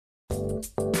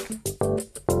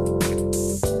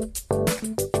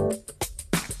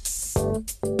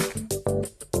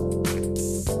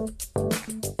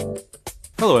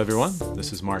Hello, everyone.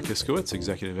 This is Mark Iskowitz,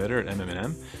 Executive Editor at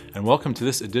MM&M, and welcome to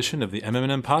this edition of the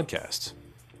MM&M Podcast.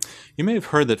 You may have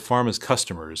heard that pharma's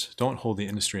customers don't hold the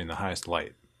industry in the highest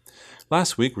light.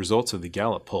 Last week, results of the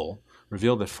Gallup poll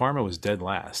revealed that pharma was dead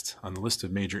last on the list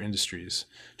of major industries,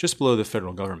 just below the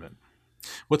federal government.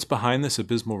 What's behind this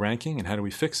abysmal ranking, and how do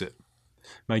we fix it?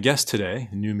 My guest today,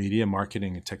 new media,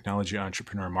 marketing, and technology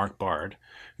entrepreneur Mark Bard,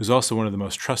 who's also one of the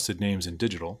most trusted names in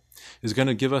digital, is going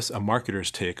to give us a marketer's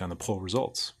take on the poll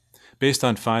results, based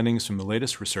on findings from the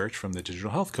latest research from the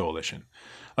Digital Health Coalition,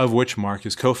 of which Mark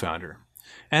is co-founder,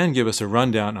 and give us a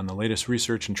rundown on the latest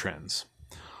research and trends.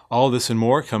 All this and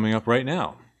more coming up right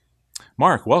now.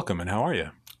 Mark, welcome, and how are you?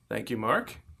 Thank you,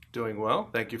 Mark. Doing well.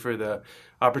 Thank you for the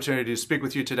opportunity to speak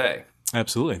with you today.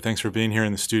 Absolutely. Thanks for being here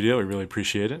in the studio. We really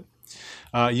appreciate it.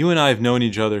 You and I have known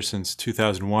each other since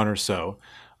 2001 or so.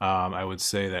 I would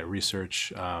say that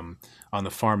research on the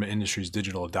pharma industry's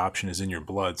digital adoption is in your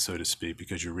blood, so to speak,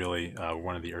 because you're really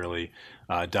one of the early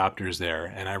adopters there.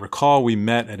 And I recall we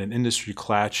met at an industry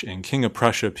clutch in King of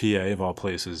Prussia, PA, of all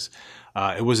places.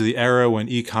 It was the era when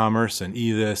e-commerce and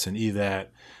e-this and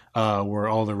e-that were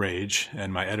all the rage,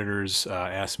 and my editors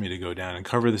asked me to go down and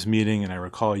cover this meeting. And I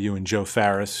recall you and Joe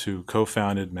Farris, who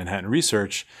co-founded Manhattan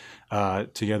Research,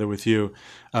 together with you,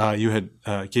 you had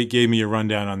gave me a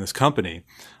rundown on this company.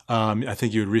 I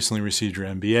think you had recently received your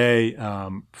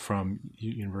MBA from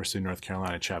University of North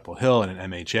Carolina, Chapel Hill, and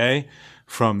an MHA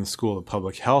from the School of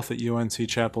Public Health at UNC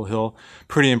Chapel Hill.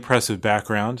 Pretty impressive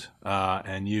background.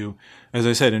 And you, as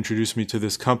I said, introduced me to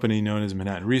this company known as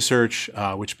Manhattan Research,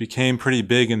 which became pretty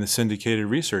big in the syndicated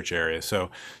research area. So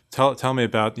tell me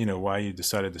about why you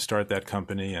decided to start that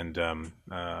company and the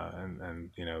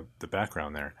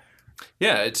background there.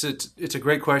 Yeah, it's a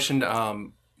great question.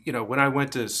 When I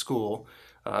went to school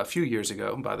a few years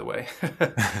ago, by the way,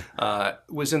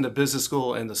 was in the business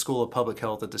school and the School of Public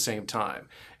Health at the same time.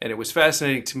 And it was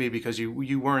fascinating to me because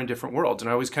you were in different worlds. And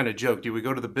I always kind of joked, you would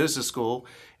go to the business school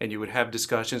and you would have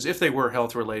discussions, if they were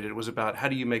health related, it was about how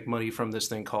do you make money from this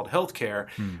thing called healthcare,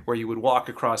 where you would walk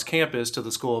across campus to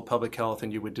the School of Public Health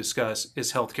and you would discuss,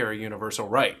 is healthcare a universal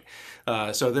right?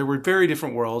 So there were very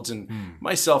different worlds. And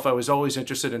myself, I was always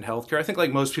interested in healthcare. I think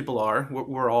like most people are,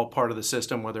 we're all part of the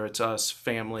system, whether it's us,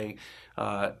 family,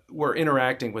 we're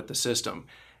interacting with the system.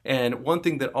 And one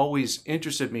thing that always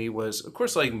interested me was, of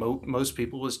course, like most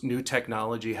people, was new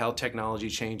technology, how technology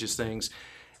changes things.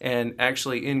 And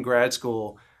actually in grad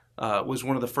school was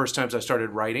one of the first times I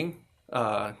started writing.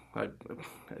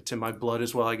 It's in my blood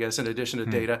as well, I guess, in addition to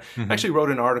data. I actually wrote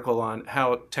an article on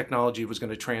how technology was going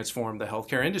to transform the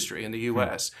healthcare industry in the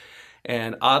U.S.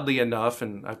 And oddly enough,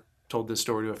 and I've told this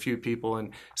story to a few people, and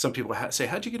some people say,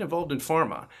 how'd you get involved in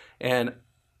pharma? And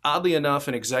oddly enough,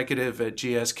 an executive at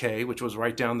GSK, which was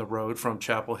right down the road from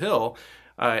Chapel Hill,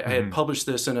 I had published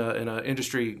this in an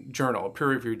industry journal, a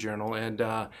peer-reviewed journal,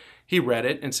 and he read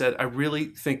it and said, I really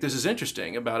think this is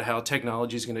interesting about how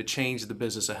technology is going to change the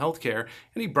business of healthcare.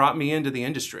 And he brought me into the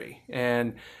industry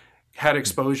and had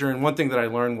exposure. And one thing that I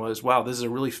learned was, wow, this is a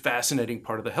really fascinating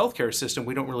part of the healthcare system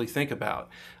we don't really think about.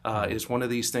 Is one of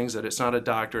these things that it's not a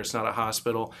doctor, it's not a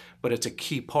hospital, but it's a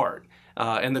key part.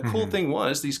 And the cool thing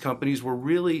was these companies were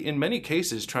really, in many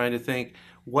cases, trying to think,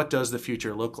 what does the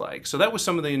future look like? So that was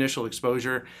some of the initial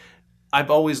exposure.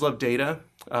 I've always loved data.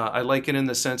 I like it in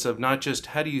the sense of not just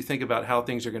how do you think about how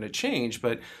things are going to change,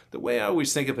 but the way I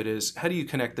always think of it is how do you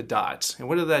connect the dots? And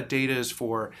whether that data is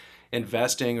for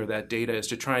investing or that data is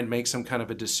to try and make some kind of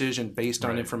a decision based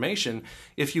on information,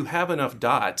 if you have enough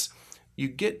dots, you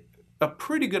get a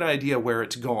pretty good idea where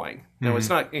it's going. Now, it's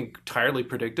not entirely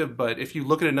predictive, but if you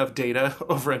look at enough data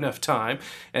over enough time,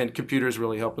 and computers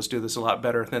really help us do this a lot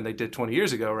better than they did 20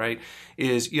 years ago, right,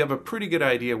 is you have a pretty good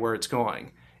idea where it's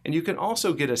going. And you can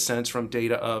also get a sense from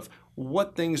data of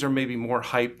what things are maybe more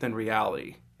hype than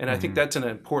reality. And I think that's an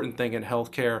important thing in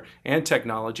healthcare and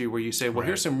technology where you say, well,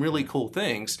 here's some really cool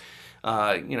things.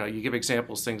 You give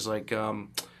examples, things like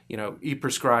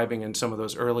e-prescribing in some of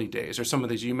those early days, or some of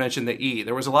these, you mentioned the E.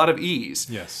 There was a lot of E's.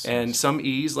 Yes. And some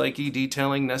E's, like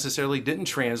e-detailing, necessarily didn't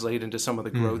translate into some of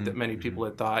the growth that many people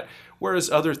had thought, whereas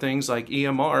other things like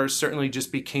EMRs certainly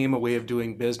just became a way of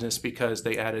doing business because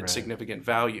they added significant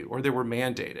value, or they were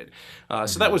mandated.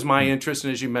 So that was my interest.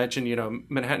 And as you mentioned,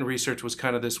 Manhattan Research was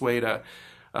kind of this way to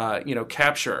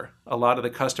capture a lot of the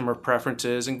customer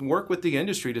preferences and work with the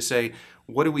industry to say,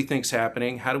 what do we think's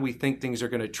happening? How do we think things are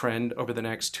going to trend over the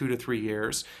next 2 to 3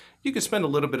 years? You can spend a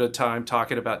little bit of time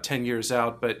talking about 10 years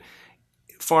out, but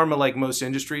pharma, like most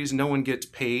industries, no one gets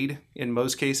paid in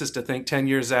most cases to think 10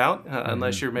 years out,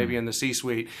 unless you're maybe in the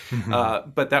C-suite.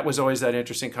 But that was always that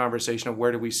interesting conversation of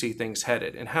where do we see things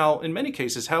headed? And how, in many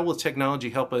cases, how will technology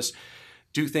help us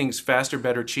do things faster,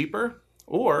 better, cheaper,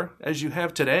 or as you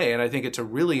have today. And I think it's a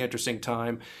really interesting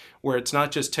time where it's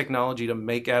not just technology to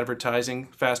make advertising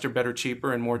faster, better,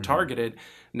 cheaper, and more targeted.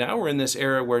 Now we're in this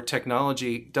era where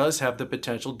technology does have the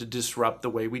potential to disrupt the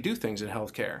way we do things in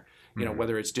healthcare. You know,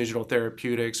 whether it's digital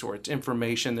therapeutics or it's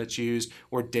information that's used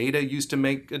or data used to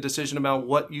make a decision about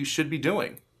what you should be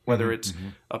doing, whether it's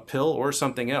a pill or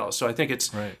something else. So I think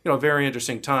it's a very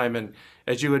interesting time. And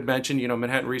as you had mentioned,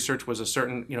 Manhattan Research was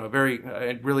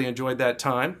I really enjoyed that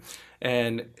time,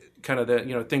 and kind of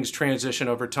the things transition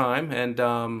over time, and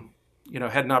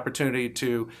had an opportunity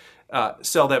to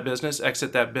sell that business,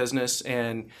 exit that business,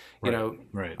 and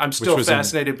I'm still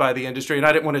fascinated by the industry. And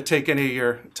I didn't want to take any of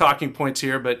your talking points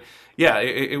here, but yeah,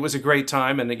 it was a great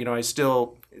time, and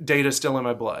data's still in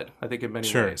my blood, I think, in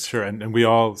many ways. Sure. And we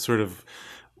all sort of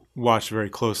watched very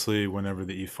closely whenever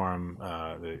the ePharm,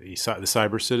 the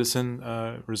Cyber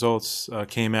Citizen results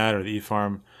came out, or the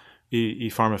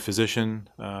ePharma Physician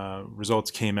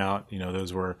results came out.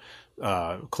 Those were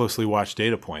closely watched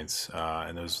data points,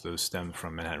 and those stemmed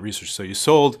from Manhattan Research. So you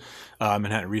sold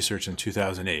Manhattan Research in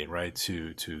 2008, right,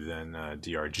 to then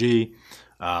DRG,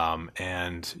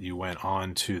 and you went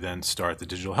on to then start the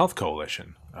Digital Health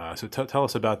Coalition. So tell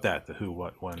us about that, the who,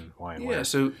 what, when, why, and where. Yeah,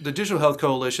 so the Digital Health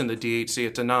Coalition, the DHC,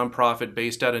 it's a nonprofit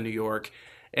based out of New York.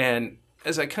 And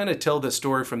as I kind of tell the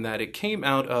story from that, it came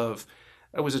out of,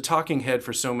 I was a talking head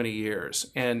for so many years.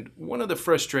 And one of the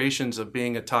frustrations of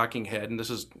being a talking head, and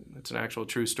it's an actual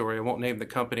true story, I won't name the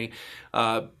company,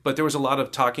 but there was a lot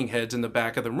of talking heads in the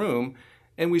back of the room.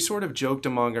 And we sort of joked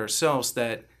among ourselves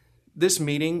that this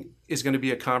meeting is going to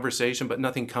be a conversation, but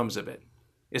nothing comes of it.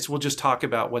 We'll just talk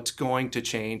about what's going to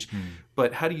change,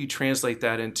 but how do you translate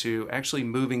that into actually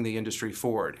moving the industry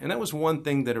forward? And that was one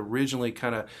thing that originally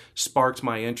kind of sparked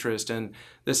my interest in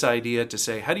this idea to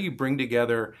say, how do you bring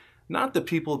together not the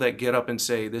people that get up and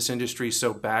say this industry is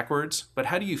so backwards, but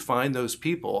how do you find those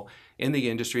people in the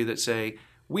industry that say,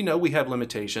 we know we have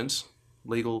limitations,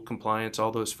 legal, compliance,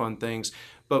 all those fun things,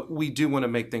 but we do want to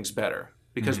make things better.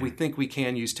 Because we think we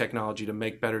can use technology to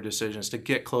make better decisions, to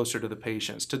get closer to the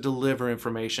patients, to deliver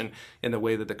information in the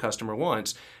way that the customer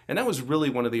wants. And that was really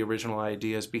one of the original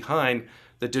ideas behind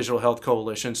the Digital Health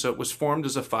Coalition. So it was formed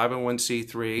as a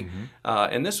 501c3.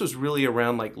 And this was really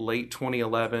around like late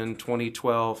 2011,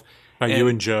 2012. You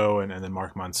and Joe and then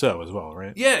Mark Monceau as well,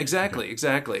 right? Yeah,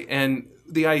 exactly. And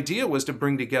the idea was to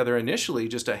bring together initially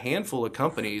just a handful of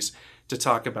companies to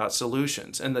talk about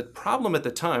solutions. And the problem at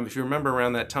the time, if you remember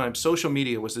around that time, social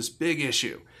media was this big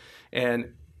issue.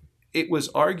 And it was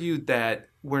argued that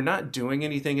we're not doing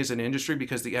anything as an industry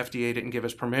because the FDA didn't give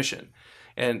us permission.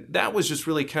 And that was just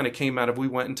really kind of came out of, we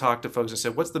went and talked to folks and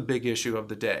said, what's the big issue of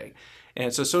the day?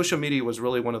 And so social media was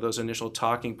really one of those initial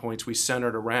talking points we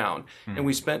centered around. And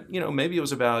we spent, maybe it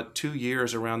was about 2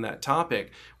 years around that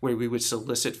topic where we would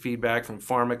solicit feedback from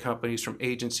pharma companies, from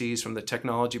agencies, from the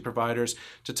technology providers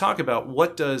to talk about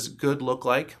what does good look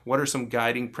like? What are some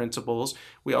guiding principles?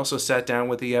 We also sat down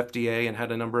with the FDA and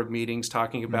had a number of meetings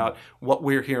talking about what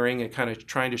we're hearing and kind of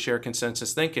trying to share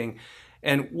consensus thinking.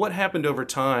 And what happened over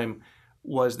time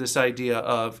was this idea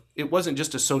of, it wasn't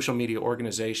just a social media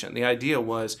organization. The idea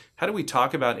was, how do we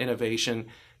talk about innovation?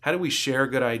 How do we share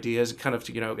good ideas? Kind of,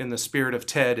 in the spirit of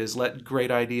TED is let great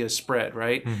ideas spread,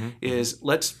 right? Is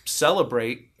let's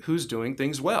celebrate who's doing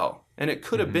things well. And it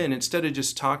could have been, instead of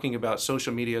just talking about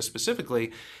social media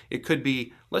specifically, it could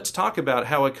be, let's talk about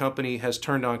how a company has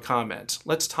turned on comments.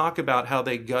 Let's talk about how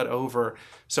they got over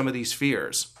some of these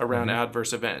fears around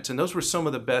adverse events. And those were some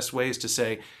of the best ways to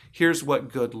say, here's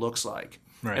what good looks like.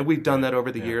 Right. And we've done that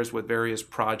over the years with various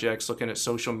projects, looking at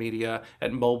social media,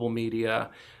 at mobile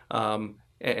media.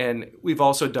 And we've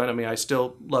also done, I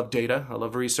still love data. I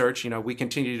love research. We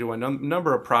continue to do a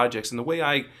number of projects. And the way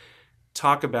I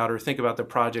talk about or think about the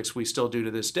projects we still do to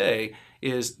this day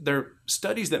is they're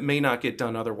studies that may not get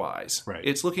done otherwise. Right.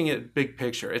 It's looking at big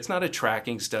picture. It's not a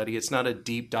tracking study. It's not a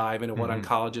deep dive into what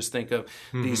oncologists think of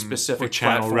these specific or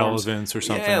channel platforms. relevance or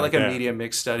something. Yeah, like a that. media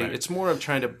mix study. Right. It's more of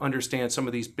trying to understand some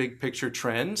of these big picture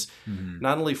trends,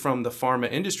 not only from the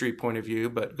pharma industry point of view,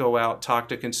 but go out, talk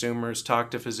to consumers,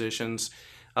 talk to physicians,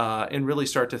 and really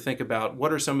start to think about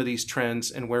what are some of these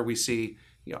trends and where we see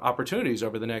opportunities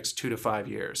over the next 2 to 5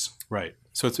 years. Right.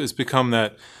 So it's become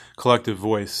that collective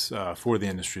voice for the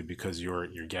industry because you're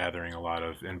gathering a lot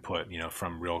of input,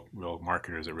 from real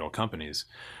marketers at real companies.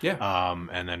 Yeah.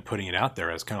 And then putting it out there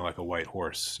as kind of like a white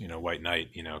horse, white knight,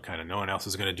 kind of no one else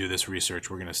is going to do this research.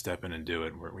 We're going to step in and do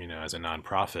it. As a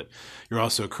nonprofit. You're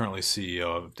also currently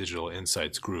CEO of Digital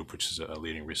Insights Group, which is a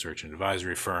leading research and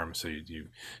advisory firm. So you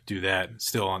do that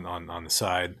still on the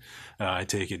side. I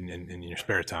take it in your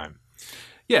spare time.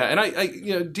 Yeah,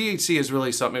 and DHC is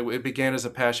really something. It began as a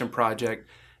passion project,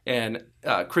 and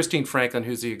Christine Franklin,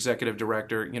 who's the executive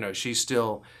director, she's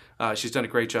still she's done a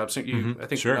great job. So I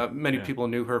think Sure. many people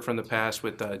knew her from the past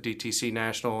with DTC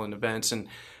National and events. And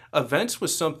events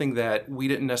was something that we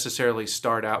didn't necessarily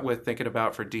start out with thinking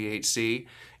about for DHC.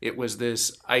 It was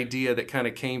this idea that kind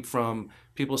of came from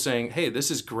people saying, hey, this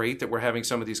is great that we're having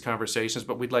some of these conversations,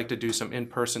 but we'd like to do some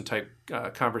in-person type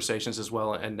conversations as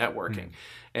well and networking.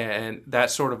 And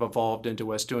that sort of evolved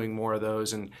into us doing more of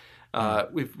those. And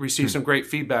we've received some great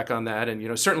feedback on that.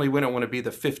 And, certainly we don't want to be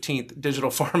the 15th digital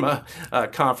pharma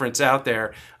conference out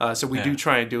there. So we do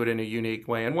try and do it in a unique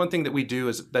way. And one thing that we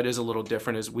do that is a little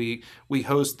different is we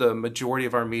host the majority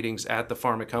of our meetings at the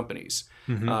pharma companies.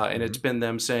 And it's been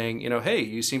them saying, hey,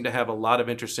 you seem to have a lot of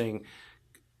interesting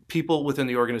people within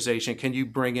the organization. Can you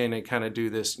bring in and kind of do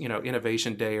this,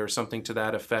 innovation day or something to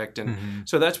that effect? And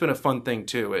so that's been a fun thing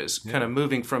too, is kind of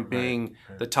moving from being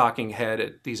the talking head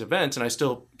at these events. And I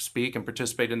still speak and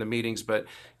participate in the meetings, but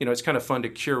it's kind of fun to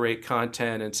curate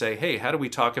content and say, hey, how do we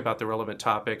talk about the relevant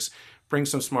topics? Bring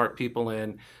some smart people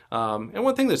in. And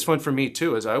one thing that's fun for me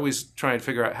too is I always try and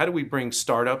figure out how do we bring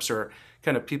startups or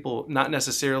kind of people not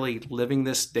necessarily living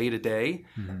this day to day,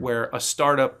 where a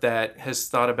startup that has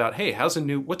thought about, hey,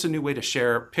 what's a new way to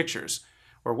share pictures,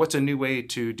 or what's a new way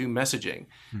to do messaging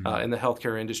in the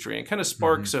healthcare industry, and kind of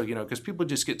spark because people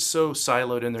just get so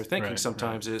siloed in their thinking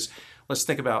sometimes. Is let's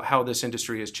think about how this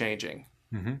industry is changing.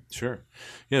 Sure.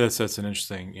 Yeah, that's an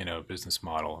interesting, business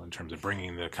model in terms of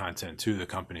bringing the content to the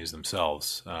companies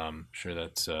themselves. Sure,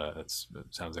 that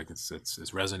sounds like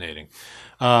it's resonating.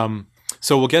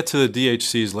 So we'll get to the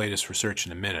DHC's latest research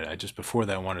in a minute. Before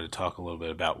that, I wanted to talk a little bit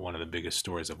about one of the biggest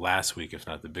stories of last week, if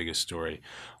not the biggest story,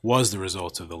 was the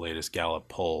results of the latest Gallup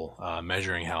poll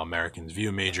measuring how Americans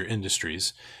view major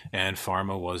industries. And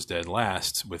pharma was dead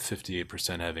last, with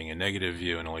 58% having a negative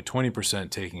view and only 20%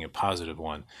 taking a positive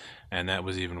one. And that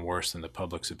was even worse than the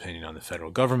public's opinion on the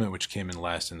federal government, which came in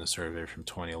last in the survey from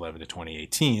 2011 to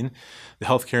 2018. The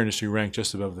healthcare industry ranked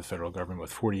just above the federal government,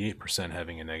 with 48%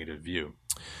 having a negative view.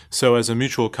 So as a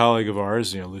mutual colleague of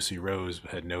ours, Lucy Rose,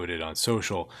 had noted on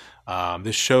social,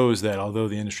 this shows that although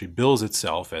the industry bills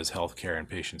itself as healthcare and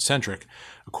patient-centric,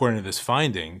 according to this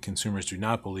finding, consumers do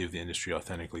not believe the industry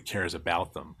authentically cares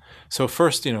about them. So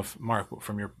first, Mark,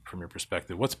 from your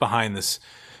perspective, what's behind this?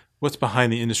 What's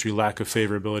behind the industry lack of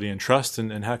favorability and trust,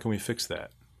 and how can we fix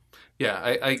that? Yeah,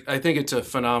 I think it's a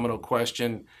phenomenal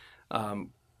question.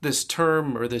 This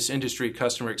term or this industry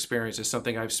customer experience is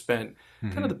something I've spent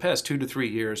kind of the past 2 to 3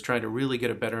 years trying to really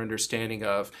get a better understanding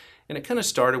of. And it kind of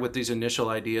started with these initial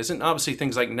ideas. And obviously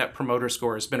things like Net Promoter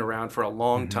Score has been around for a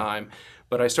long time,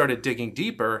 but I started digging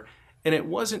deeper. And it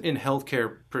wasn't in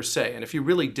healthcare per se. And if you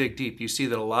really dig deep, you see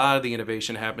that a lot of the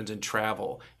innovation happens in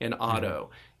travel, in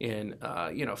auto, in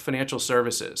financial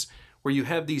services, where you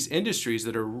have these industries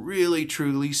that are really,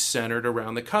 truly centered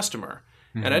around the customer.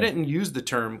 And I didn't use the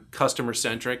term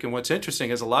customer-centric. And what's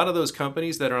interesting is a lot of those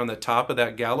companies that are on the top of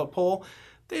that Gallup poll,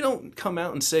 they don't come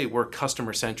out and say we're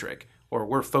customer-centric or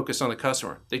we're focused on the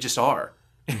customer. They just are.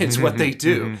 It's what they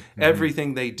do.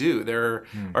 Everything they do. There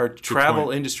are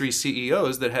travel industry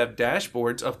CEOs that have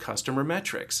dashboards of customer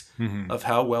metrics, of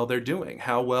how well they're doing,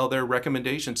 how well their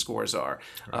recommendation scores are,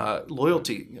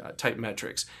 loyalty type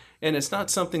metrics. And it's not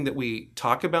something that we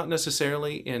talk about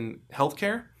necessarily in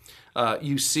healthcare.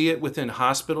 You see it within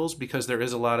hospitals because there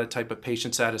is a lot of type of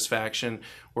patient satisfaction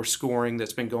or scoring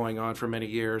that's been going on for many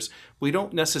years. We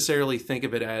don't necessarily think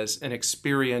of it as an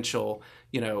experiential,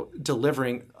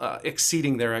 delivering,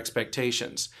 exceeding their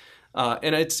expectations.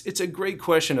 And it's a great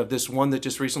question of this one that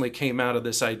just recently came out of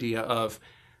this idea of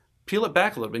peel it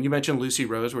back a little bit. And you mentioned Lucy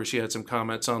Rose, where she had some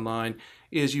comments online,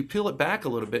 is you peel it back a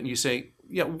little bit and you say,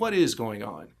 yeah, what is going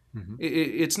on?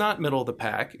 It's not middle of the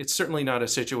pack. It's certainly not a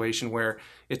situation where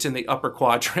it's in the upper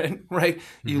quadrant, right?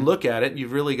 You look at it,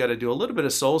 you've really got to do a little bit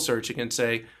of soul searching and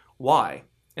say, why?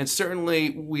 And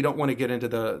certainly we don't want to get into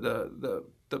the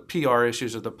PR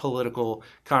issues or the political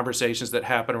conversations that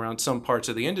happen around some parts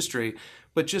of the industry,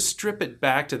 but just strip it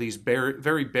back to these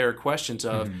very bare questions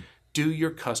of, do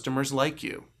your customers like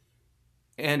you?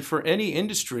 And for any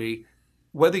industry,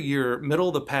 whether you're middle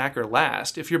of the pack or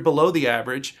last, if you're below the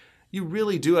average, you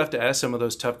really do have to ask some of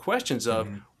those tough questions of,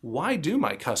 why do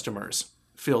my customers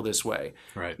feel this way?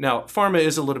 Right. Now, pharma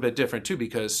is a little bit different too,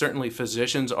 because certainly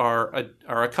physicians are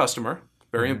a customer,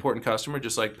 very important customer,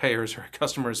 just like payers are a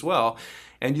customer as well.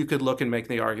 And you could look and make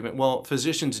the argument, well,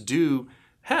 physicians do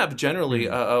have generally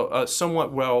a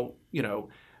somewhat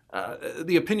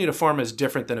the opinion of pharma is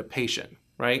different than a patient,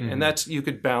 right? And that's, you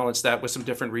could balance that with some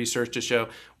different research to show,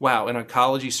 wow, in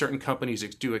oncology, certain companies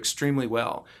do extremely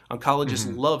well.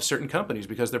 Oncologists love certain companies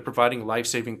because they're providing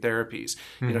life-saving therapies.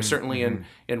 Certainly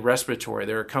in respiratory,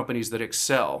 there are companies that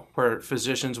excel, where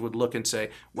physicians would look and say,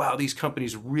 wow, these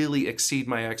companies really exceed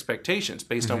my expectations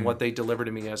based on what they deliver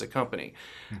to me as a company.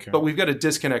 Okay. But we've got to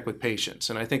disconnect with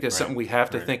patients. And I think that's something we have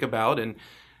to think about. And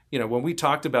when we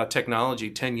talked about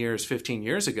technology 10 years, 15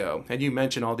 years ago, and you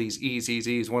mentioned all these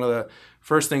E's, one of the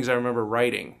first things I remember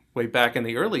writing way back in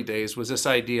the early days was this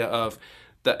idea of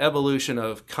the evolution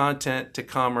of content to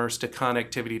commerce to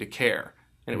connectivity to care.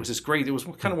 And it was just great. It was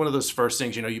kind of one of those first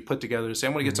things, you put together to say,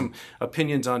 I'm going to get some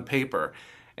opinions on paper.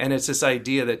 And it's this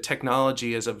idea that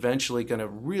technology is eventually going to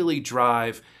really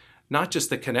drive not just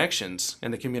the connections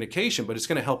and the communication, but it's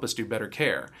going to help us do better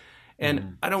care.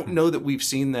 And I don't know that we've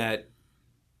seen that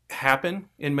happen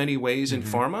in many ways in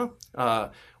pharma.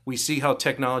 We see how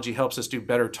technology helps us do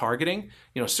better targeting.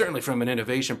 Certainly from an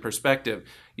innovation perspective,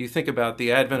 you think about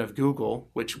the advent of Google,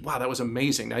 which, wow, that was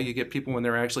amazing. Now you get people when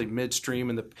they're actually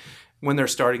midstream when they're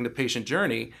starting the patient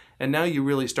journey. And now you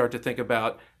really start to think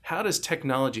about, how does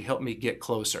technology help me get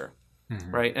closer,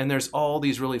 right? And there's all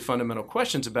these really fundamental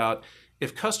questions about,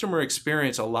 if customer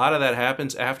experience, a lot of that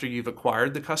happens after you've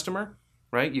acquired the customer,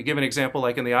 right? You give an example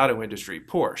like in the auto industry,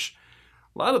 Porsche.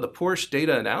 A lot of the Porsche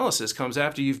data analysis comes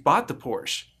after you've bought the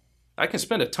Porsche. I can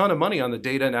spend a ton of money on the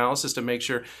data analysis to make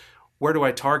sure, where do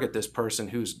I target this person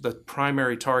who's the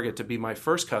primary target to be my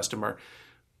first customer?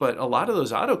 But a lot of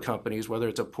those auto companies, whether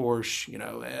it's a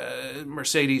Porsche,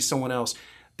 Mercedes, someone else,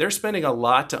 they're spending a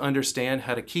lot to understand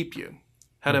how to keep you,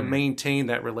 how to maintain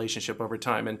that relationship over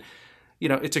time. And,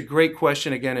 it's a great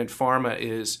question, again, in pharma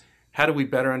is, how do we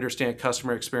better understand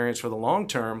customer experience for the long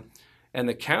term? And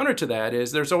the counter to that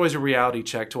is, there's always a reality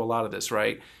check to a lot of this,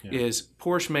 right? Yeah. Is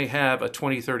Porsche may have a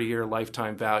 20, 30-year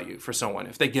lifetime value for someone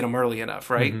if they get them early enough,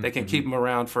 right? They can keep them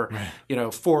around for,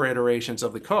 4 iterations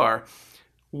of the car.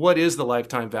 What is the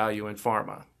lifetime value in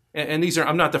pharma? And these are,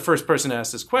 I'm not the first person to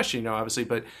ask this question, obviously,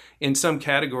 but in some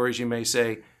categories you may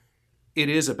say, it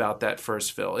is about that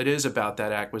first fill. It is about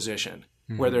that acquisition,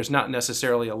 where there's not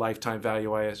necessarily a lifetime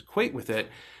value I equate with it.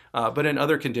 But in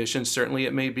other conditions, certainly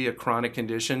it may be a chronic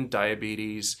condition,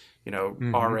 diabetes,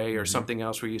 RA or something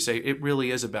else, where you say it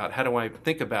really is about, how do I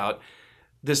think about,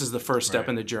 this is the first step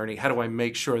in the journey. How do I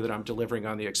make sure that I'm delivering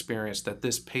on the experience that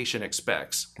this patient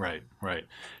expects? Right.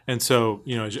 And so,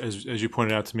 as you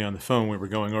pointed out to me on the phone, we were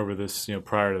going over this,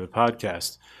 prior to the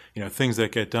podcast. Things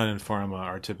that get done in pharma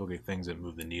are typically things that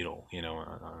move the needle.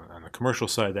 On the commercial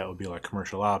side, that would be like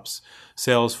commercial ops,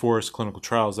 sales force, clinical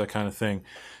trials, that kind of thing.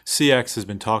 CX has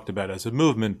been talked about as a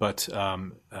movement, but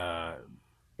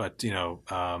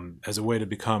as a way to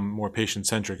become more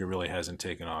patient-centric, it really hasn't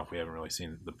taken off. We haven't really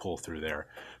seen the pull through there,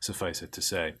 suffice it to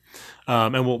say.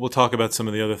 And we'll talk about some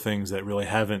of the other things that really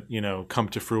haven't, come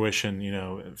to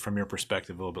fruition, from your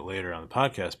perspective a little bit later on the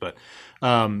podcast. But,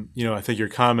 I think your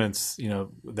comments,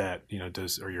 that,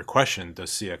 your question,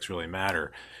 does CX really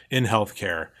matter in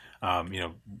healthcare?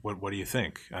 What do you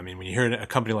think? I mean, when you hear a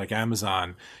company like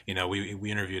Amazon,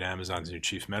 we interviewed Amazon's new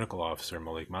chief medical officer,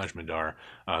 Malik Majmudar,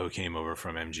 who came over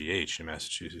from MGH,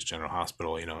 Massachusetts General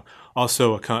Hospital.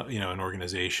 Also an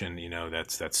organization,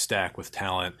 that's stacked with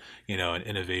talent, an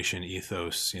innovation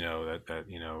ethos,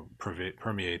 that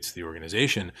permeates the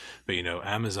organization. But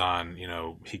Amazon,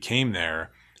 he came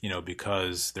there,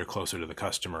 because they're closer to the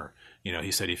customer.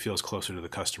 He said he feels closer to the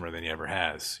customer than he ever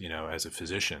has, as a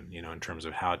physician, in terms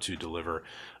of how to deliver,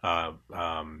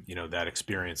 that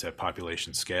experience at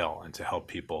population scale and to help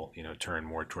people, turn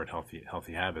more toward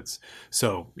healthy habits.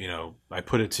 So, I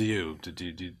put it to you,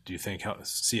 do you think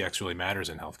CX really matters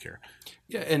in healthcare?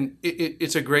 Yeah, and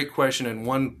it's a great question. And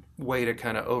one way to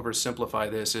kind of oversimplify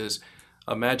this is,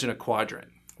 imagine a quadrant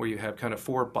where you have kind of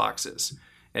 4 boxes,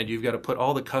 and you've got to put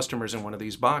all the customers in one of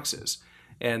these boxes.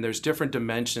 And there's different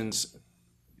dimensions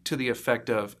to the effect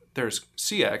of, there's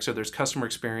CX, or there's customer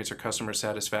experience or customer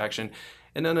satisfaction.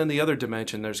 And then in the other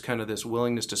dimension, there's kind of this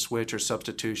willingness to switch or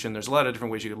substitution. There's a lot of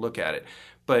different ways you could look at it.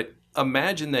 But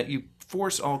imagine that you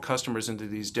force all customers into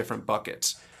these different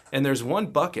buckets. And there's one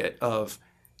bucket of,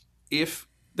 if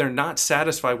they're not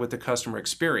satisfied with the customer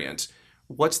experience,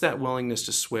 what's that willingness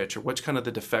to switch, or what's kind of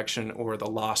the defection or the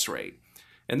loss rate?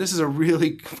 And this is a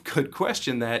really good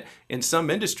question that in some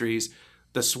industries,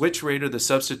 the switch rate or the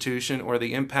substitution or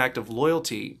the impact of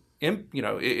loyalty,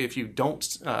 if you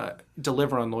don't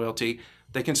deliver on loyalty,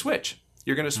 they can switch.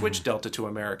 You're going to switch Delta to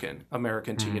American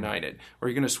to United, or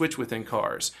you're going to switch within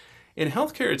cars. In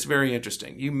healthcare, it's very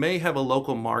interesting. You may have a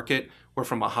local market where,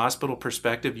 from a hospital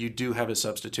perspective, you do have a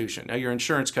substitution. Now, your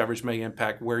insurance coverage may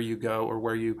impact where you go or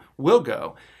where you will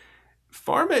go.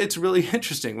 Pharma, it's really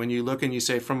interesting when you look and you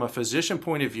say, from a physician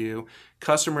point of view,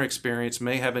 customer experience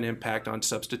may have an impact on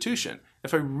substitution.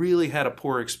 If I really had a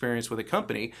poor experience with a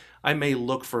company, I may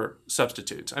look for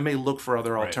substitutes. I may look for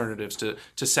other alternatives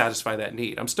to satisfy that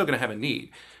need. I'm still going to have a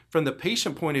need. From the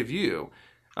patient point of view,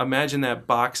 imagine that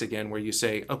box again where you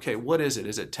say, okay, what is it?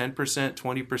 Is it 10%,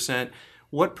 20%?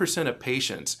 What percent of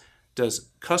patients does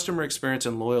customer experience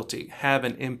and loyalty have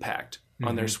an impact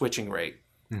on their switching rate?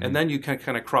 And then you can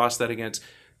kind of cross that against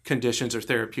conditions or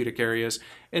therapeutic areas.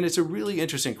 And it's a really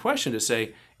interesting question to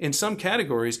say, in some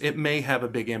categories, it may have a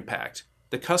big impact.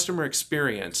 The customer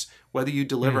experience, whether you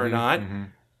deliver or not,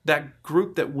 that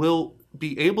group that will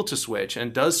be able to switch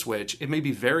and does switch, it may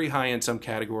be very high in some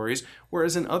categories,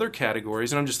 whereas in other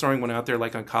categories, and I'm just throwing one out there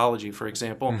like oncology, for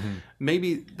example,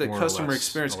 maybe the More customer less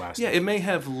experience, elastic. it may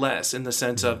have less in the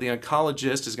sense of the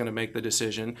oncologist is going to make the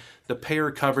decision, the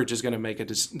payer coverage is going to make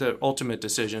the ultimate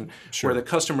decision, where the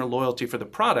customer loyalty for the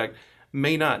product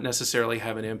may not necessarily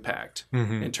have an impact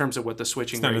in terms of what the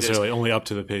switching It's not rate is. necessarily only up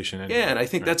to the patient. Anyway. Yeah, and I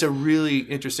think that's a really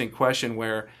interesting question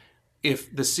where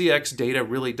if the CX data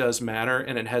really does matter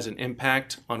and it has an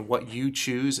impact on what you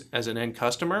choose as an end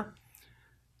customer,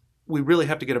 we really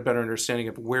have to get a better understanding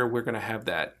of where we're going to have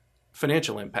that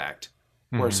financial impact.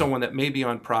 Or someone that may be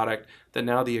on product that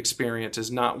now the experience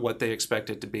is not what they expect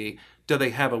it to be, do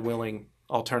they have a willing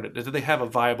alternative? Do they have a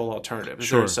viable alternative? Is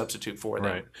there a substitute for them?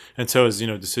 Right. And so as,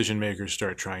 decision makers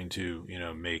start trying to,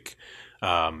 make,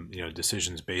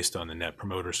 decisions based on the net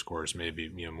promoter scores, maybe,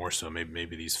 more so,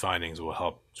 maybe these findings will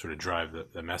help sort of drive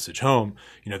the message home,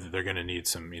 that they're going to need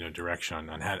some, direction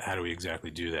on how do we exactly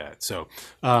do that. So,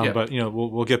 but,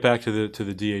 we'll get back to the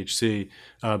DHC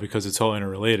because it's all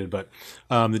interrelated. But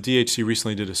the DHC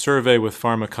recently did a survey with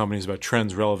pharma companies about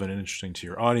trends relevant and interesting to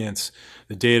your audience.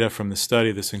 The data from the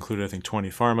study, this included, I think, 20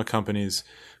 pharma companies,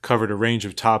 covered a range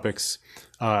of topics,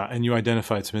 and you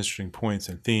identified some interesting points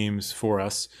and themes for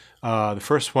us. The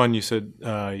first one you said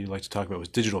you'd like to talk about was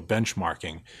digital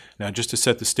benchmarking. Now, just to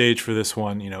set the stage for this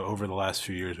one, over the last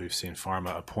few years, we've seen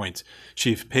pharma appoint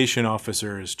chief patient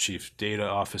officers, chief data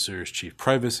officers, chief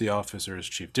privacy officers,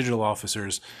 chief digital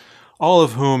officers, all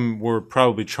of whom were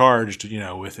probably charged,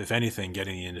 with, if anything,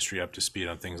 getting the industry up to speed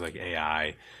on things like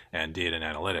AI and data and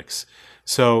analytics.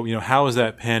 So, how is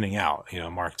that panning out?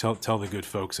 Mark, tell the good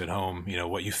folks at home,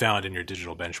 what you found in your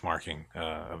digital benchmarking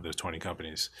of those 20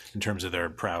 companies in terms of their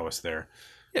prowess there.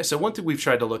 Yeah, so one thing we've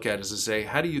tried to look at is to say,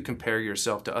 how do you compare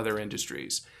yourself to other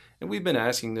industries? And we've been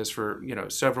asking this for,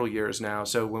 several years now.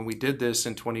 So when we did this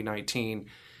in 2019,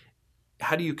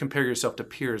 how do you compare yourself to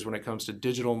peers when it comes to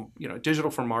digital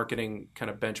for marketing kind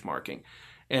of benchmarking?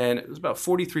 And it was about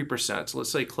 43%. So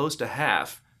let's say close to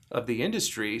half of the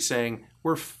industry saying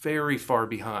we're very far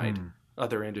behind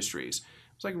other industries.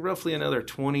 It's like roughly another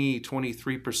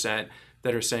 23%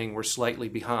 that are saying we're slightly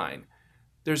behind.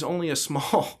 There's only a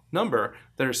small number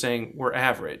that are saying we're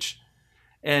average.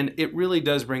 And it really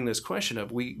does bring this question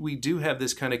of we do have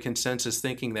this kind of consensus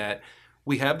thinking that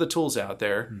we have the tools out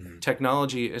there.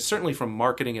 Technology, certainly from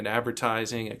marketing and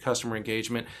advertising and customer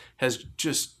engagement, has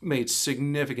just made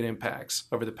significant impacts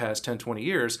over the past 10, 20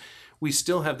 years. We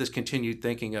still have this continued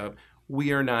thinking of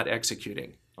we are not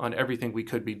executing on everything we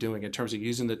could be doing in terms of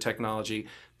using the technology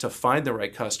to find the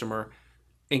right customer,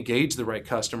 engage the right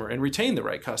customer, and retain the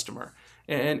right customer.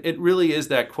 And it really is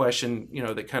that question,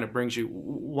 that kind of brings you,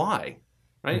 why?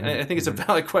 Right? I think it's a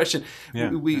valid question.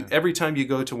 Yeah, Every time you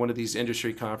go to one of these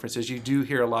industry conferences, you do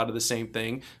hear a lot of the same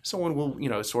thing. Someone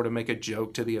will, sort of make a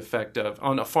joke to the effect of,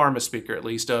 on a pharma speaker at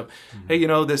least, of, hey,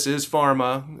 this is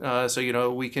pharma,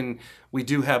 so we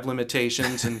do have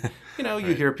limitations, and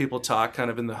you hear people talk kind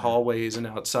of in the hallways and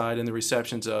outside in the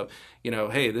receptions of,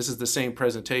 hey, this is the same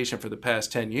presentation for the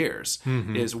past 10 years.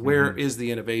 Where is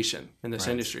the innovation in this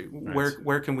industry?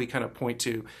 Where can we kind of point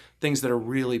to things that are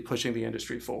really pushing the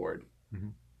industry forward?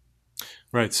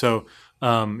 Right. So,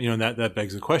 that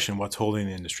begs the question, what's holding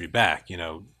the industry back?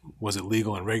 Was it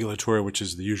legal and regulatory, which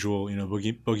is the usual,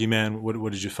 boogeyman?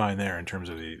 What did you find there in terms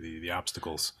of the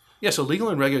obstacles? Yeah, so legal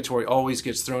and regulatory always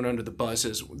gets thrown under the bus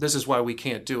as this is why we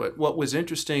can't do it. What was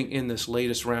interesting in this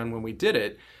latest round when we did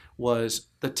it was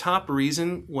the top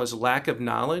reason was lack of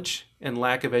knowledge and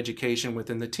lack of education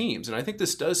within the teams. And I think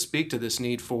this does speak to this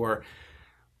need for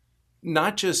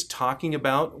not just talking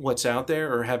about what's out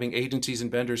there or having agencies and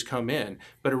vendors come in,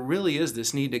 but it really is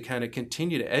this need to kind of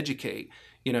continue to educate.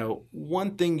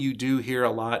 One thing you do hear a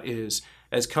lot is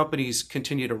as companies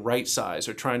continue to right size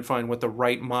or try and find what the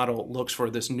right model looks for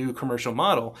this new commercial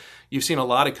model, you've seen a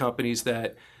lot of companies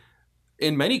that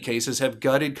in many cases have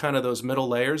gutted kind of those middle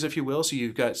layers, if you will. So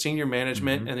you've got senior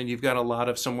management and then you've got a lot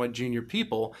of somewhat junior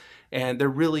people. And there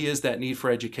really is that need for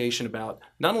education about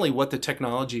not only what the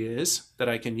technology is that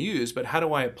I can use, but how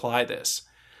do I apply this?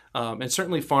 And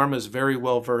certainly pharma is very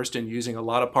well versed in using a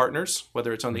lot of partners,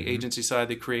 whether it's on the agency side,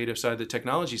 the creative side, the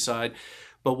technology side.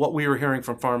 But what we were hearing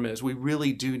from pharma is we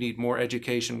really do need more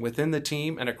education within the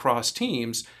team and across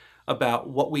teams about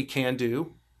what we can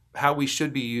do, how we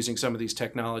should be using some of these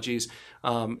technologies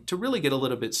to really get a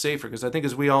little bit safer. Because I think,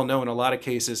 as we all know, in a lot of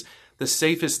cases, the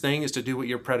safest thing is to do what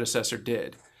your predecessor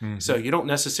did. So you don't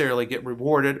necessarily get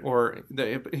rewarded, or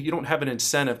you don't have an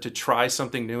incentive to try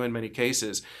something new in many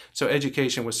cases. So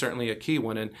education was certainly a key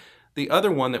one. And the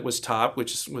other one that was top,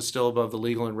 which was still above the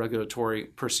legal and regulatory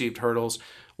perceived hurdles,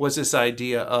 was this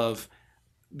idea of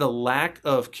the lack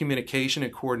of communication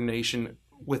and coordination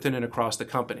within and across the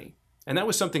company. And that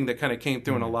was something that kind of came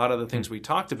through in a lot of the things we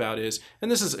talked about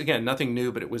and this is, again, nothing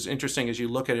new, but it was interesting as you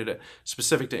look at it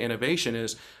specific to innovation,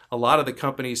 is a lot of the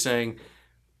companies saying,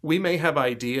 we may have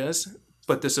ideas,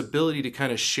 but this ability to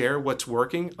kind of share what's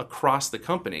working across the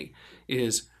company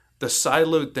is the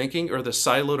siloed thinking or the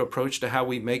siloed approach to how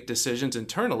we make decisions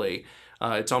internally.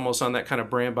 It's almost on that kind of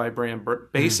brand by brand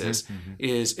basis,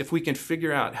 is if we can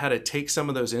figure out how to take some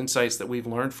of those insights that we've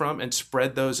learned from and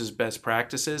spread those as best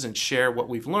practices and share what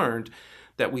we've learned,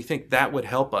 that we think that would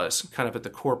help us kind of at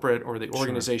the corporate or the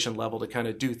organization level to kind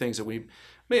of do things that we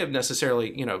may have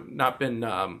necessarily, not been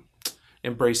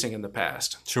embracing in the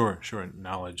past. Sure.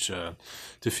 Knowledge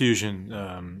diffusion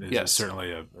is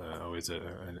certainly always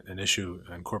an issue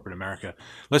in corporate America.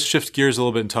 Let's shift gears a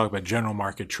little bit and talk about general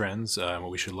market trends,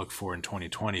 what we should look for in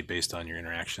 2020 based on your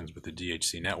interactions with the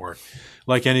DHC network.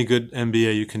 Like any good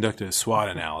MBA, you conducted a SWOT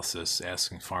analysis,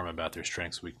 asking pharma about their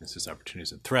strengths, weaknesses,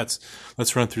 opportunities, and threats.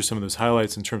 Let's run through some of those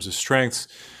highlights. In terms of strengths,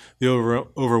 the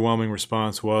overwhelming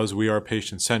response was, we are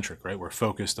patient-centric, right? We're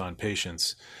focused on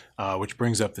patients, which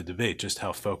brings up the debate. Just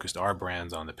how focused are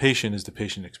brands on the patient? Is the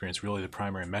patient experience really the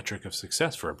primary metric of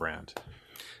success for a brand?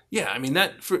 Yeah, I mean,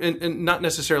 and not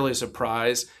necessarily a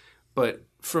surprise, but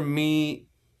for me,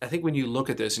 I think when you look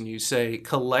at this and you say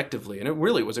collectively, and it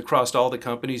really was across all the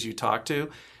companies you talk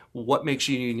to, what makes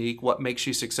you unique, what makes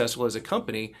you successful as a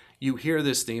company, you hear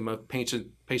this theme of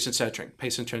patient-centric,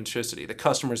 patient centricity, the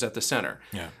customer's at the center.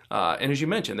 Yeah. And as you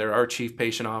mentioned, there are chief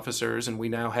patient officers, and we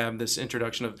now have this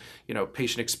introduction of,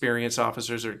 patient experience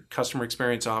officers or customer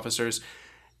experience officers.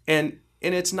 And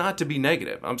it's not to be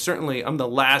negative. I'm the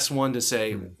last one to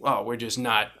say, we're just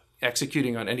not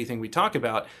executing on anything we talk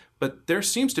about. But there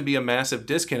seems to be a massive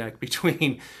disconnect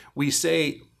between, we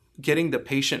say getting the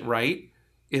patient right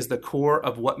is the core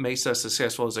of what makes us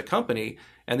successful as a company.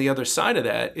 And the other side of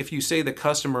that, if you say the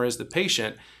customer is the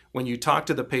patient, when you talk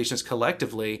to the patients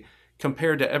collectively,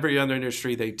 compared to every other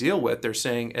industry they deal with, they're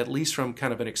saying, at least from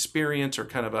kind of an experience or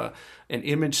kind of an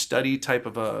image study type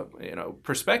of a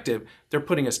perspective, they're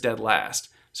putting us dead last.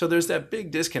 So there's that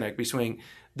big disconnect between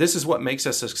this is what makes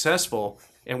us successful,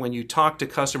 and when you talk to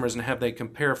customers and have they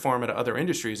compare pharma to other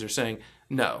industries, they're saying,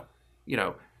 no,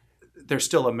 there's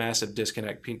still a massive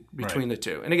disconnect between the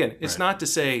two. And again, it's not to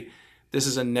say this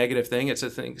is a negative thing. It's a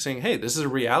thing saying, hey, this is a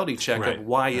reality check of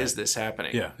why is this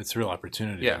happening? Yeah, it's a real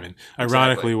opportunity. Yeah, I mean,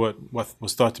 ironically, what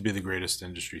was thought to be the greatest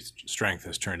industry strength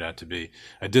has turned out to be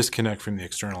a disconnect from the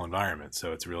external environment.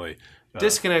 So it's really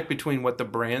disconnect between what the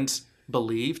brands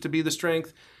believe to be the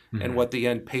strength and what the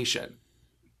end patient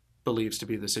believes to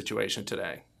be the situation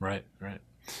today. Right.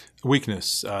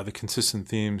 Weakness. The consistent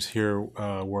themes here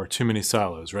were too many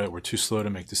silos, right? We're too slow to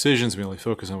make decisions. We only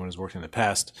focus on what has worked in the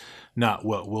past, not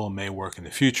what may work in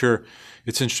the future.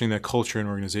 It's interesting that culture and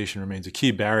organization remains a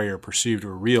key barrier, perceived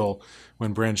or real,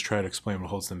 when brands try to explain what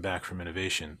holds them back from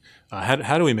innovation.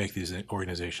 How do we make these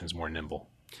organizations more nimble?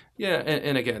 Yeah,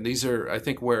 and again, these are, I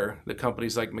think, where the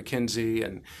companies like McKinsey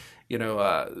and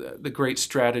the great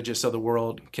strategists of the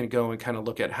world can go and kind of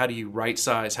look at how do you right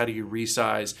size, how do you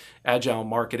resize, agile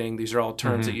marketing. These are all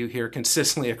terms that you hear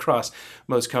consistently across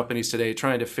most companies today,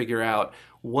 trying to figure out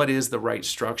what is the right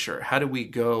structure. How do we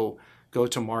go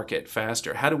to market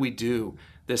faster? How do we do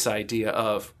this idea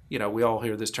of, we all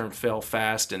hear this term fail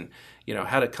fast, and,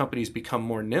 how do companies become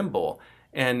more nimble?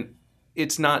 And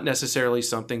it's not necessarily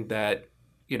something that,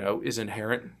 is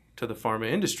inherent to the pharma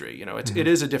industry. It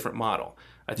is a different model.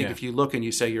 I think Yeah. if you look and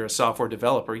you say you're a software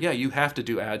developer, yeah, you have to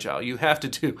do agile. You have to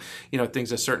do,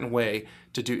 things a certain way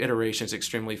to do iterations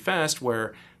extremely fast,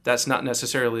 where that's not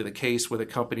necessarily the case with a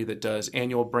company that does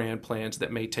annual brand plans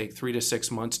that may take 3 to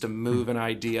 6 months to move an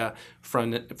idea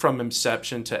from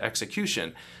inception to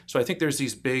execution. So I think there's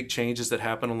these big changes that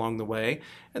happen along the way.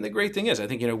 And the great thing is, I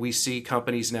think, we see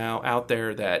companies now out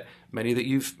there that many that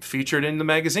you've featured in the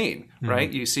magazine,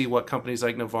 right? You see what companies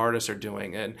like Novartis are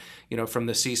doing, and, from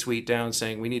the C-suite down,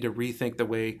 saying we need to rethink the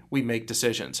way we make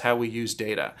decisions, how we use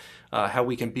data, how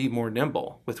we can be more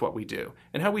nimble with what we do,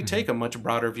 and how we take a much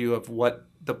broader view of what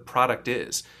the product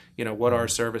is, what our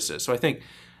service is. So I think,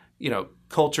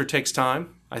 culture takes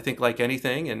time, I think, like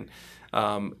anything. And,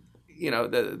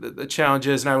 the challenge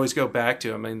is, and I always go back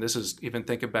to, this is even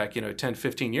thinking back, 10,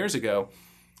 15 years ago,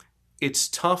 it's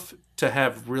tough to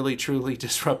have really, truly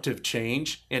disruptive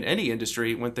change in any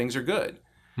industry when things are good,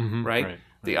 right?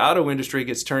 The auto industry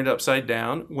gets turned upside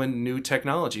down when new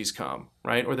technologies come,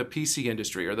 right? Or the PC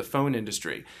industry or the phone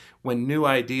industry. When new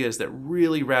ideas that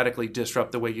really radically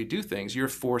disrupt the way you do things, you're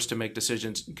forced to make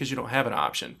decisions because you don't have an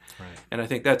option. Right. And I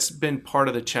think that's been part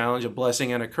of the challenge, a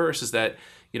blessing and a curse, is that,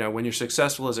 when you're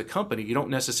successful as a company, you don't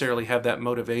necessarily have that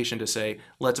motivation to say,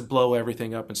 let's blow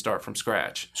everything up and start from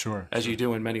scratch. Sure. As you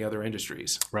do in many other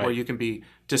industries, right, where you can be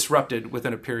disrupted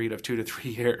within a period of 2 to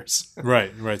 3 years.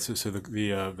 Right. So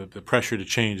the pressure to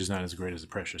change is not as great as the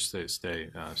pressure to stay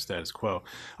status quo.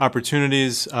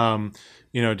 Opportunities,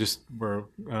 just we're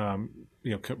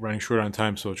running short on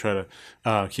time, so we'll try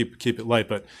to keep it light.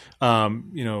 But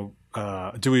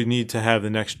do we need to have the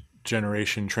next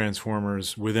generation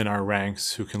transformers within our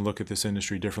ranks who can look at this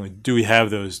industry differently? Do we have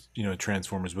those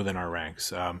transformers within our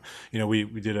ranks? We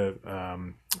did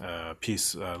a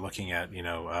piece looking at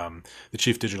the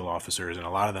chief digital officers, and a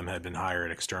lot of them had been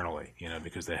hired externally,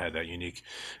 because they had that unique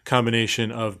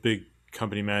combination of big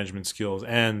company management skills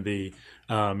and the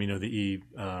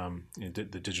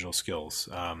digital skills.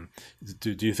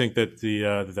 Do you think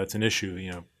that that's an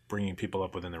issue? Bringing people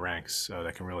up within the ranks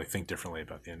that can really think differently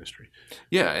about the industry.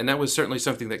 Yeah, and that was certainly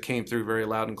something that came through very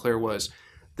loud and clear, was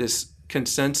this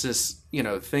consensus,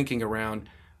 thinking around,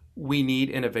 we need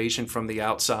innovation from the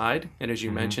outside. And as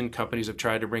you mentioned, companies have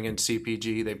tried to bring in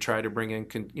CPG, they've tried to bring in,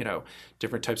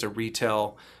 different types of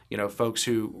retail, folks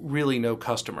who really know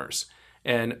customers.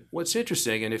 And what's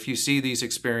interesting, and if you see these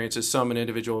experiences, some in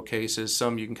individual cases,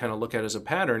 some you can kind of look at as a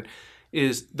pattern,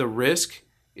 is the risk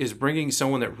is bringing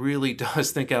someone that really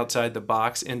does think outside the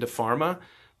box into pharma.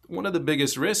 One of the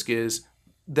biggest risks is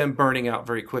them burning out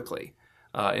very quickly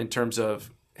in terms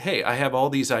of, hey, I have all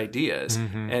these ideas,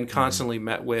 and constantly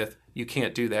met with, you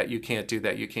can't do that, you can't do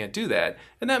that, you can't do that.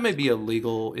 And that may be a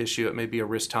legal issue, it may be a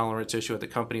risk tolerance issue at the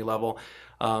company level,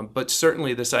 but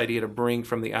certainly this idea to bring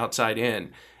from the outside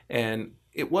in. And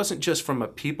it wasn't just from a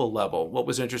people level. What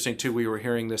was interesting too, we were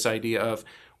hearing this idea of,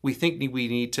 we think we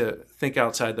need to think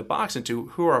outside the box into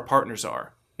who our partners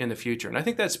are in the future. And I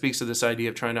think that speaks to this idea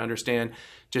of trying to understand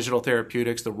digital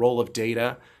therapeutics, the role of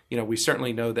data. We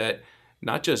certainly know that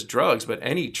not just drugs, but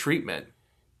any treatment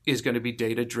is going to be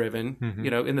data-driven,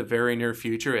 in the very near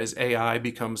future, as AI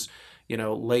becomes,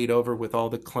 laid over with all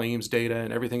the claims data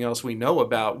and everything else we know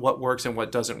about what works and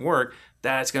what doesn't work.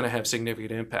 That's going to have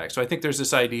significant impact. So I think there's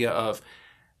this idea of,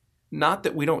 not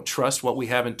that we don't trust what we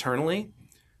have internally,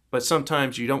 but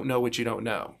sometimes you don't know what you don't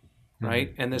know,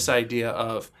 right? And this idea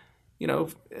of,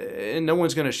 and no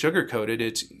one's going to sugarcoat it,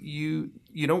 it's you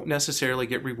don't necessarily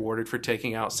get rewarded for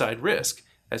taking outside risk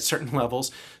at certain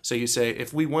levels. So you say,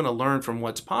 if we want to learn from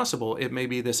what's possible, it may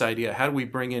be this idea, how do we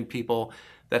bring in people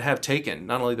that have taken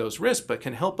not only those risks, but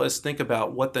can help us think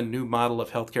about what the new model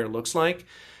of healthcare looks like?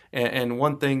 And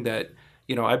one thing that,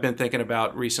 I've been thinking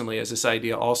about recently is this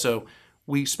idea also,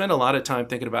 we spend a lot of time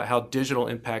thinking about how digital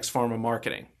impacts pharma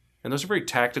marketing. And those are very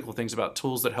tactical things about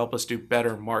tools that help us do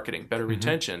better marketing, better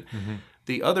retention.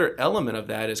 The other element of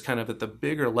that is kind of at the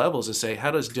bigger levels to say,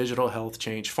 how does digital health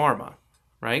change pharma,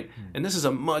 right? And this is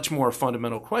a much more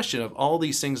fundamental question of all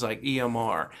these things like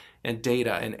EMR and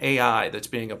data and AI that's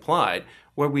being applied,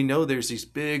 where we know there's these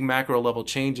big macro level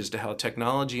changes to how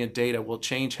technology and data will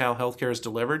change how healthcare is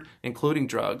delivered, including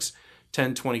drugs,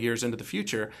 10, 20 years into the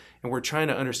future. And we're trying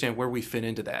to understand where we fit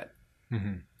into that.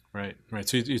 Right.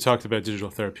 So you talked about digital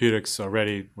therapeutics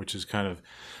already, which is kind of,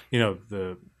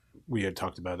 we had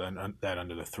talked about that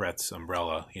under the threats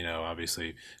umbrella.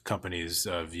 Obviously companies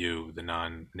view the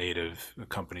non-native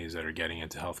companies that are getting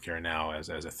into healthcare now as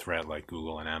a threat, like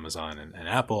Google and Amazon and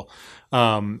Apple.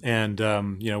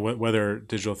 Whether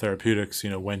digital therapeutics,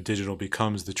 when digital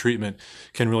becomes the treatment,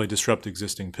 can really disrupt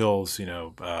existing pills.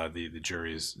 The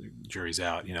jury's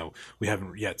out. We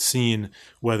haven't yet seen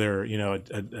whether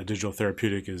a digital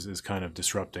therapeutic is kind of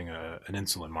disrupting an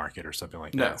insulin market or something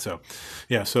like that. So,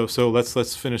 yeah. So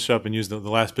let's finish up and use the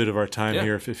last bit of our time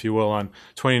here, if you will, on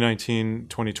 2019,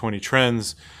 2020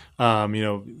 trends.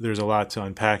 There's a lot to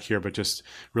unpack here, but just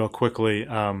real quickly,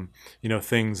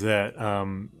 things that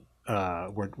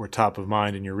were top of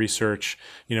mind in your research.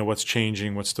 What's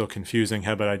changing, what's still confusing.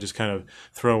 How about I just kind of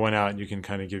throw one out and you can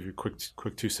kind of give your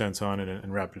quick 2 cents on it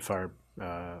and rapid fire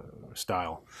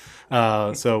style.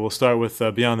 So we'll start with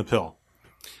Beyond the Pill.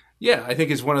 Yeah, I think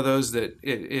it's one of those that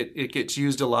it gets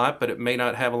used a lot, but it may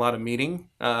not have a lot of meaning.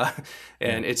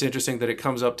 It's interesting that it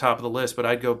comes up top of the list, but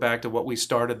I'd go back to what we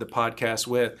started the podcast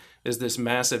with, is this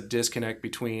massive disconnect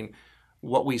between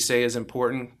what we say is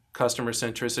important, customer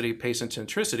centricity, patient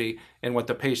centricity, and what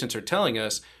the patients are telling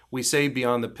us. We say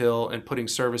Beyond the Pill and putting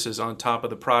services on top of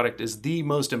the product is the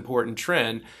most important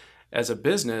trend as a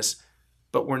business,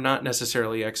 but we're not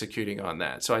necessarily executing on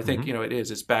that. So I think,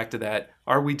 it's back to that.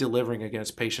 Are we delivering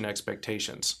against patient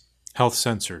expectations? Health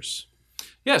sensors.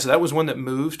 Yeah, so that was one that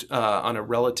moved on a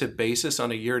relative basis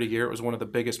on a year to year. It was one of the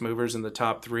biggest movers in the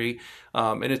top 3.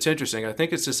 And it's interesting. I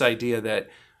think it's this idea that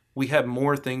we have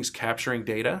more things capturing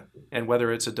data, and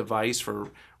whether it's a device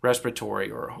for respiratory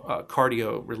or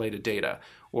cardio-related data,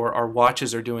 or our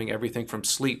watches are doing everything from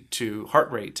sleep to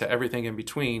heart rate to everything in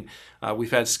between.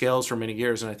 We've had scales for many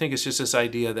years, and I think it's just this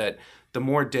idea that the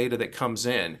more data that comes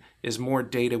in is more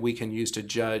data we can use to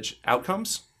judge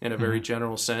outcomes in a very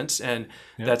general sense. And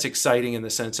that's exciting in the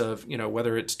sense of,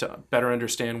 whether it's to better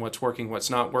understand what's working, what's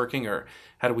not working, or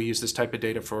how do we use this type of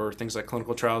data for things like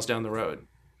clinical trials down the road.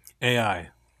 AI.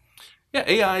 Yeah,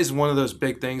 AI is one of those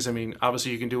big things. I mean,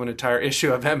 obviously you can do an entire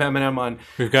issue of MM&M on.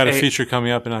 We've got a feature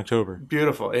coming up in October.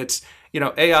 Beautiful. It's,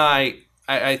 AI,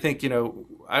 I think, I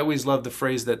always love the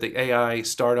phrase that the AI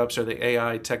startups or the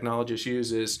AI technologists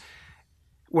use is,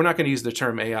 we're not going to use the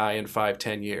term AI in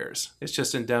 5-10 years. It's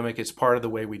just endemic. It's part of the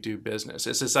way we do business.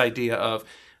 It's this idea of,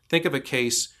 think of a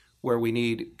case where we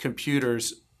need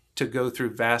computers to go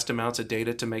through vast amounts of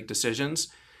data to make decisions.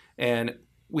 And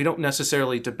we don't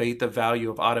necessarily debate the value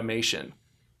of automation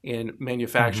in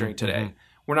manufacturing today.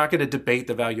 We're not going to debate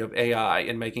the value of AI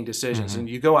in making decisions. And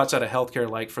you go outside of healthcare,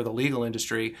 like for the legal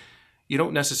industry, you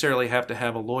don't necessarily have to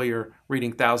have a lawyer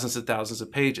reading thousands and thousands of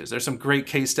pages. There's some great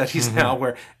case studies now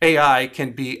where AI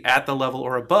can be at the level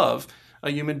or above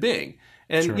a human being.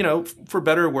 And, for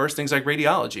better or worse, things like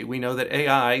radiology. We know that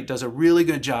AI does a really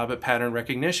good job at pattern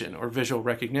recognition or visual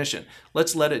recognition.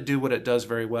 Let's let it do what it does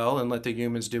very well and let the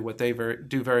humans do what they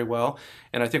do very well.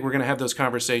 And I think we're going to have those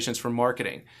conversations for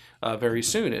marketing very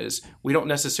soon, is we don't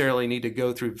necessarily need to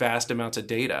go through vast amounts of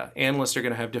data. Analysts are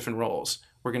going to have different roles.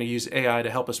 We're going to use AI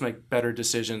to help us make better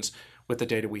decisions with the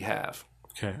data we have.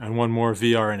 Okay, and one more,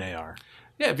 VR and AR.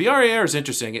 Yeah, VR AR is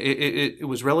interesting. It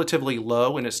was relatively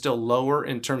low, and it's still lower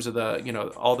in terms of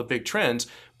the all the big trends,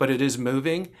 but it is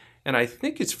moving. And I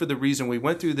think it's for the reason we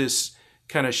went through this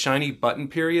kind of shiny button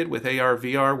period with AR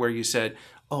VR, where you said,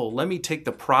 "Oh, let me take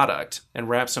the product and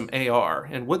wrap some AR."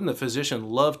 And wouldn't the physician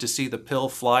love to see the pill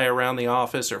fly around the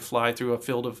office or fly through a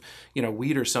field of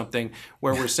wheat or something?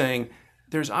 Where we're saying,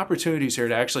 there's opportunities here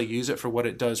to actually use it for what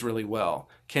it does really well.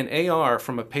 Can AR,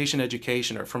 from a patient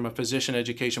education or from a physician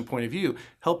education point of view,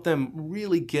 help them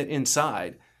really get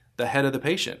inside the head of the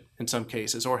patient in some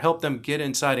cases, or help them get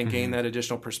inside and gain that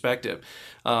additional perspective?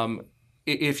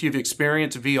 If you've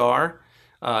experienced VR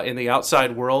in the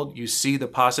outside world, you see the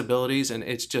possibilities, and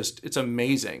it's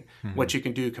amazing what you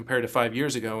can do compared to 5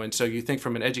 years ago. And so you think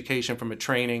from an education, from a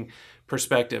training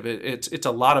perspective, it's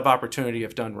a lot of opportunity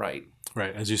if done right.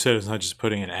 Right. As you said, it's not just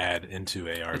putting an ad into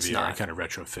AR, It's VR not. and kind of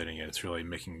retrofitting it. It's really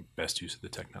making best use of the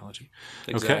technology.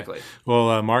 Exactly. Okay.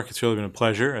 Well, Mark, it's really been a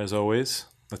pleasure, as always.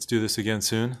 Let's do this again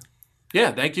soon.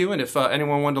 Yeah, thank you. And if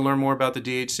anyone wanted to learn more about the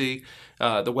DHC,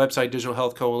 the website,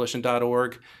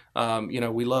 digitalhealthcoalition.org.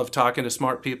 We love talking to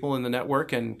smart people in the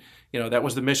network. And, that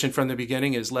was the mission from the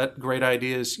beginning, is let great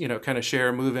ideas, kind of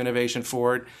share, move innovation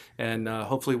forward. And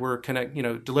hopefully we're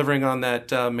delivering on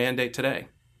that mandate today.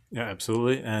 Yeah,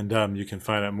 absolutely. And you can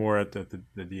find out more at the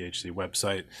DHC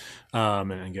website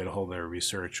and get a hold of their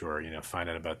research, or find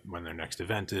out about when their next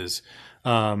event is.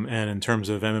 And in terms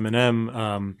of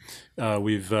MM&M, I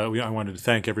wanted to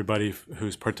thank everybody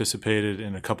who's participated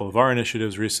in a couple of our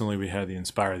initiatives. Recently, we had the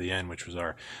Inspire the End, which was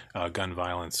our gun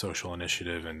violence social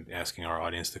initiative, and asking our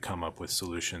audience to come up with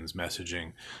solutions,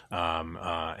 messaging,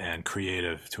 and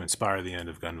creative to inspire the end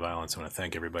of gun violence. I want to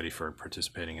thank everybody for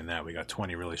participating in that. We got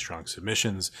 20 really strong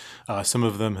submissions. Some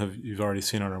of them you've already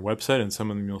seen on our website, and some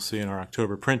of them you'll see in our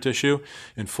October print issue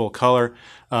in full color.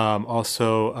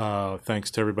 Also,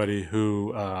 thanks to everybody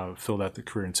who filled out the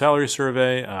career and salary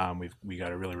survey. We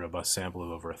got a really robust sample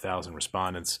of over 1,000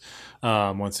 respondents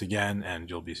once again, and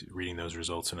you'll be reading those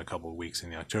results in a couple of weeks in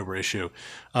the October issue.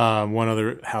 One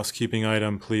other housekeeping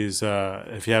item, please,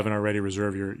 if you haven't already,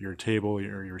 reserve your table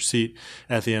or your seat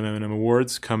at the MM&M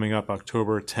Awards coming up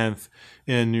October 10th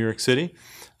in New York City.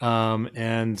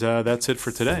 And that's it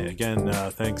for today. Again,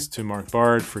 thanks to Mark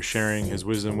Bard for sharing his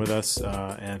wisdom with us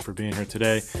and for being here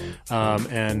today.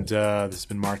 And this has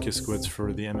been Mark Iskowitz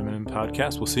for the MM&M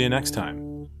Podcast. We'll see you next time.